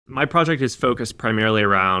My project is focused primarily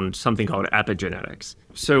around something called epigenetics.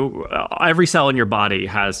 So every cell in your body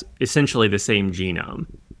has essentially the same genome.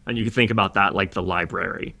 And you can think about that like the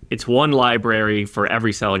library. It's one library for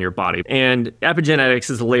every cell in your body. And epigenetics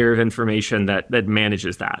is a layer of information that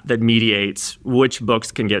manages that mediates which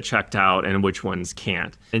books can get checked out and which ones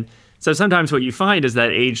can't. And so sometimes what you find is that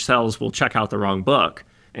aged cells will check out the wrong book.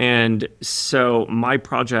 And so my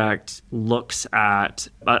project looks at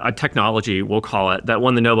a technology, we'll call it, that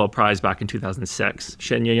won the Nobel Prize back in 2006.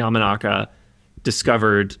 Shinya Yamanaka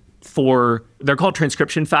discovered they're called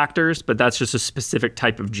transcription factors, but that's just a specific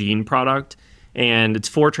type of gene product. And it's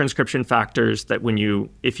 4 transcription factors that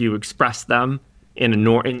if you express them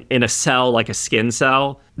in a cell like a skin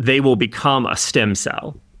cell, they will become a stem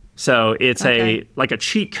cell. So it's like a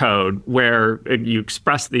cheat code where you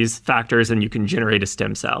express these factors and you can generate a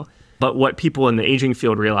stem cell. But what people in the aging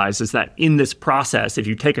field realize is that in this process, if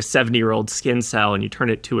you take a 70-year-old skin cell and you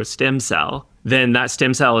turn it to a stem cell, then that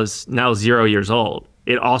stem cell is now 0 years old.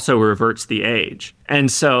 It also reverts the age.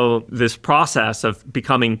 And so this process of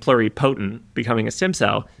becoming pluripotent, becoming a stem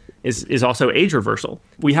cell, is also age reversal.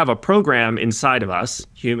 We have a program inside of us,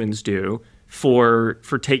 humans do, for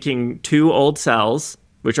taking 2 old cells,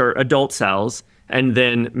 which are adult cells, and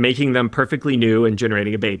then making them perfectly new and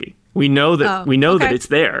generating a baby. We know that that it's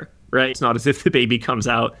there, right? It's not as if the baby comes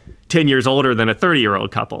out 10 years older than a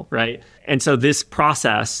 30-year-old couple, right? And so this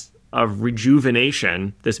process of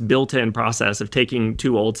rejuvenation, this built-in process of taking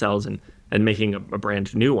 2 old cells and making a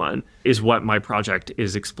brand new one, is what my project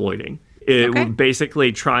is exploiting. We're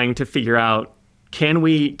basically trying to figure out, can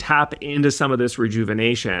we tap into some of this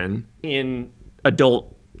rejuvenation in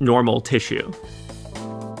adult normal tissue?